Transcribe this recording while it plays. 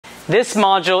This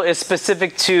module is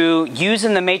specific to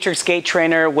using the MATRIX Gait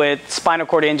Trainer with spinal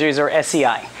cord injuries, or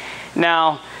SCI.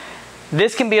 Now,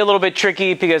 this can be a little bit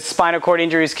tricky because spinal cord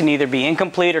injuries can either be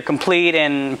incomplete or complete,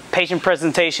 and patient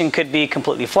presentation could be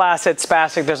completely flaccid,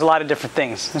 spastic. There's a lot of different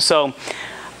things. So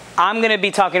I'm going to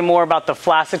be talking more about the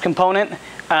flaccid component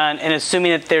and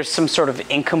assuming that there's some sort of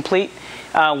incomplete,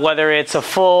 whether it's a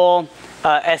full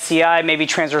SCI, maybe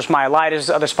transverse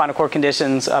myelitis, other spinal cord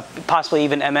conditions, possibly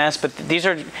even MS. But these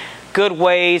are good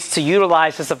ways to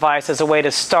utilize this device as a way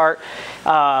to start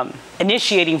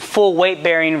initiating full weight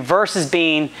bearing versus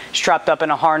being strapped up in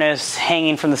a harness,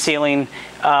 hanging from the ceiling,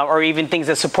 or even things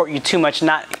that support you too much,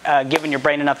 not giving your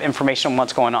brain enough information on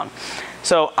what's going on.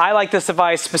 So I like this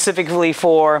device specifically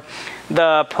for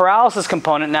the paralysis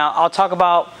component. Now I'll talk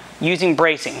about using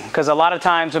bracing, because a lot of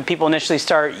times when people initially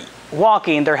start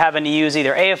walking, they're having to use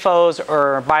either AFOs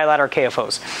or bilateral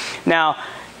KAFOs. Now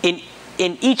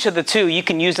in each of the two, you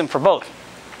can use them for both.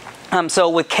 So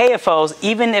with KAFOs,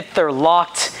 even if they're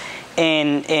locked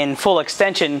in full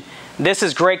extension, this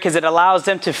is great because it allows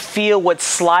them to feel what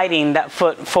sliding that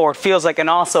foot forward feels like, and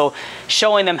also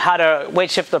showing them how to weight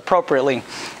shift appropriately.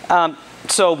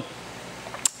 So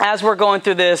as we're going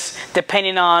through this,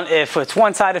 depending on if it's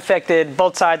one side affected,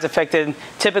 both sides affected,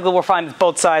 typically we'll find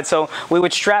both sides. So we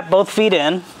would strap both feet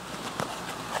in,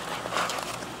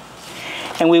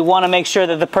 and we want to make sure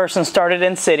that the person started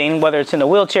in sitting, whether it's in a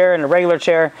wheelchair, in a regular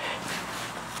chair.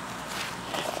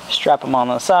 Strap them on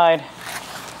the side.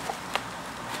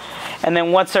 And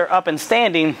then once they're up and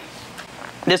standing,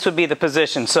 this would be the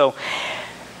position. So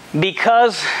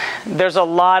because there's a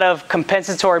lot of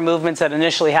compensatory movements that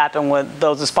initially happen with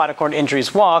those with spinal cord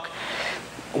injuries walk,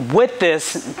 with this,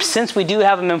 since we do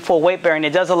have them in full weight bearing,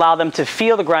 it does allow them to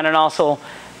feel the ground and also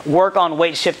work on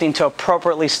weight shifting to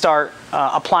appropriately start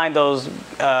applying those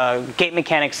gait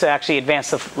mechanics to actually advance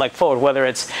the leg forward, whether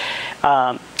it's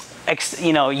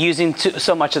using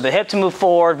so much of the hip to move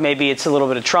forward, maybe it's a little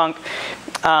bit of trunk,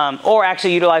 or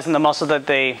actually utilizing the muscle that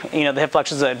the hip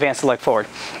flexors that advance the leg forward.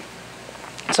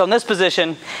 So in this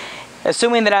position,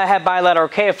 assuming that I have bilateral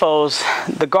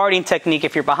KAFOs, the guarding technique,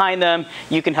 if you're behind them,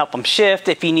 you can help them shift.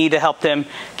 If you need to help them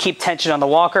keep tension on the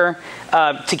walker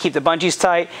to keep the bungees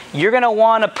tight, you're going to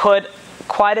want to put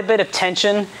quite a bit of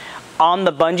tension on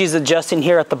the bungees adjusting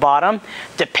here at the bottom,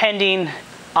 depending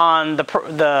on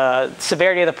the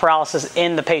severity of the paralysis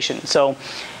in the patient. So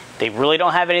they really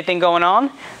don't have anything going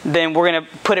on, then we're going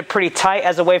to put it pretty tight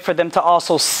as a way for them to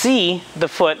also see the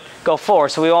foot go forward.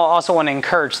 So we also want to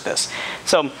encourage this.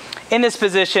 So in this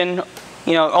position,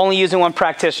 only using one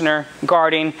practitioner,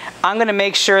 guarding, I'm going to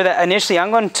make sure that initially I'm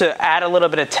going to add a little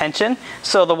bit of tension.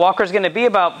 So the walker is going to be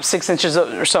about 6 inches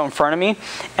or so in front of me,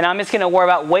 and I'm just going to worry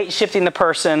about weight shifting the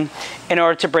person in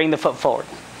order to bring the foot forward.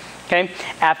 Okay.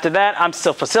 After that, I'm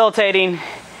still facilitating,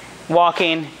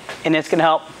 walking, and it's going to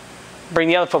help bring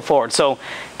the other foot forward. So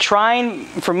trying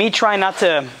not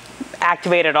to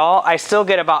activate at all, I still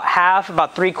get about half,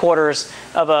 about 3/4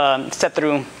 of a step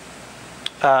through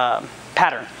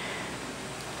pattern.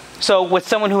 So with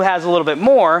someone who has a little bit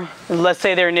more, let's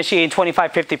say they're initiating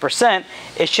 25–50%,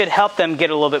 it should help them get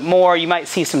a little bit more. You might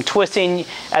see some twisting.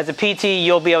 As a PT,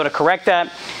 you'll be able to correct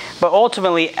that. But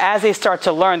ultimately, as they start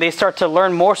to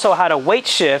learn more so how to weight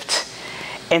shift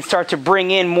and start to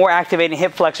bring in more activating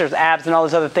hip flexors, abs, and all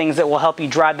those other things that will help you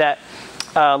drive that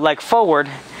leg forward,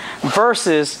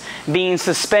 versus being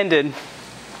suspended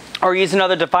or using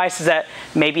other devices that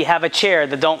maybe have a chair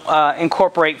that don't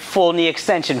incorporate full knee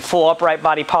extension, full upright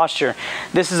body posture.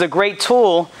 This is a great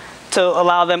tool to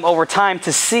allow them over time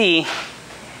to see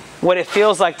what it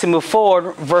feels like to move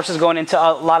forward versus going into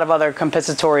a lot of other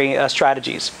compensatory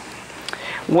strategies.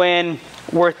 When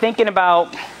we're thinking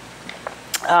about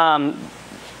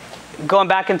going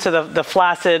back into the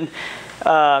flaccid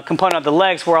component of the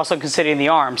legs, we're also considering the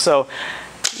arms. So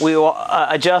we will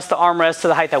adjust the armrest to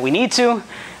the height that we need to,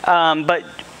 but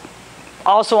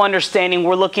also understanding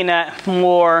we're looking at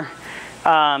more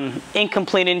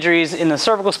incomplete injuries in the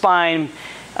cervical spine.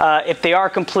 If they are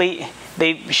complete,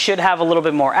 they should have a little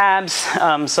bit more abs,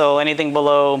 so anything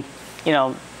below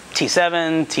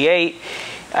T7, T8,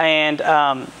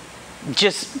 and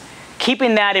just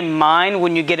keeping that in mind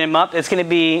when you get them up, it's going to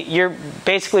be, you're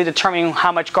basically determining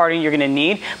how much guarding you're going to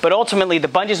need, but ultimately the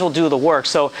bungees will do the work.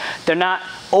 So they're not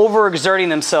overexerting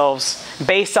themselves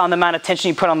based on the amount of tension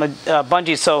you put on the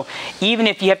bungees. So even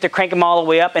if you have to crank them all the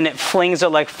way up and it flings their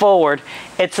leg forward,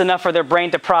 it's enough for their brain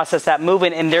to process that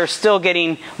movement, and they're still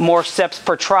getting more steps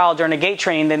per trial during a gait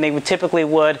training than they would typically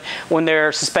would when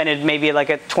they're suspended maybe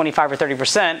like at 25 or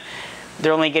 30%.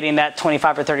 They're only getting that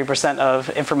 25 or 30% of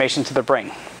information to the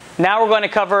brain. Now we're going to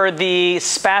cover the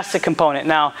spastic component.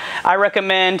 Now, I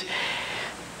recommend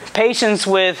patients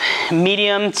with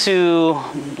medium to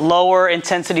lower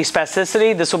intensity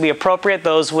spasticity. This will be appropriate.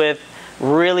 Those with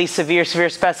really severe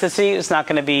spasticity, it's not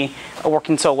going to be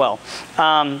working so well.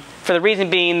 For the reason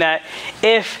being that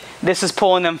if this is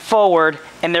pulling them forward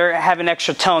and they're having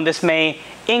extra tone, this may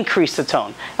increase the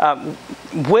tone.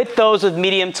 With those with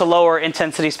medium to lower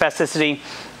intensity spasticity,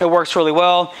 it works really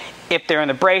well. If they're in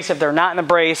the brace, if they're not in the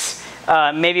brace,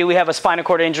 maybe we have a spinal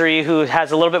cord injury who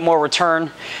has a little bit more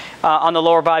return on the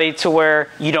lower body to where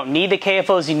you don't need the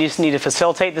KAFOs, you just need to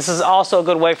facilitate. This is also a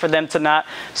good way for them to not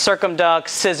circumduct,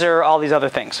 scissor, all these other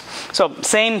things. So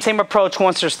same approach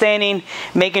once they're standing,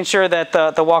 making sure that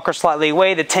the walker's slightly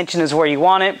away, the tension is where you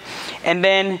want it, and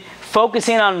then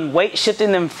focusing on weight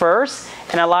shifting them first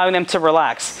and allowing them to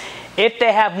relax. If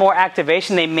they have more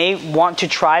activation, they may want to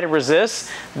try to resist.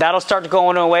 That'll start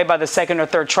going away by the second or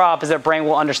third trial because their brain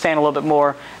will understand a little bit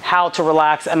more how to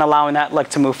relax and allowing that leg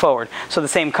to move forward. So the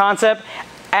same concept.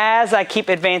 As I keep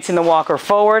advancing the walker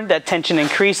forward, that tension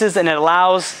increases and it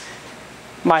allows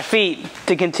my feet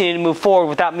to continue to move forward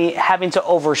without me having to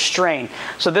overstrain.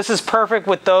 So this is perfect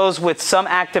with those with some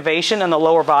activation in the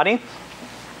lower body.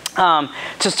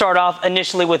 To start off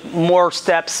initially with more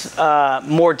steps,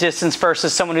 more distance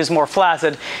versus someone who's more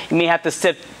flaccid. You may have to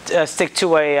stick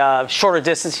to a shorter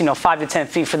distance, 5 to 10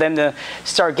 feet for them to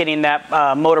start getting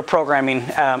that motor programming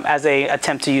as they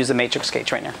attempt to use the MATRIX Gait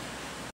Trainer.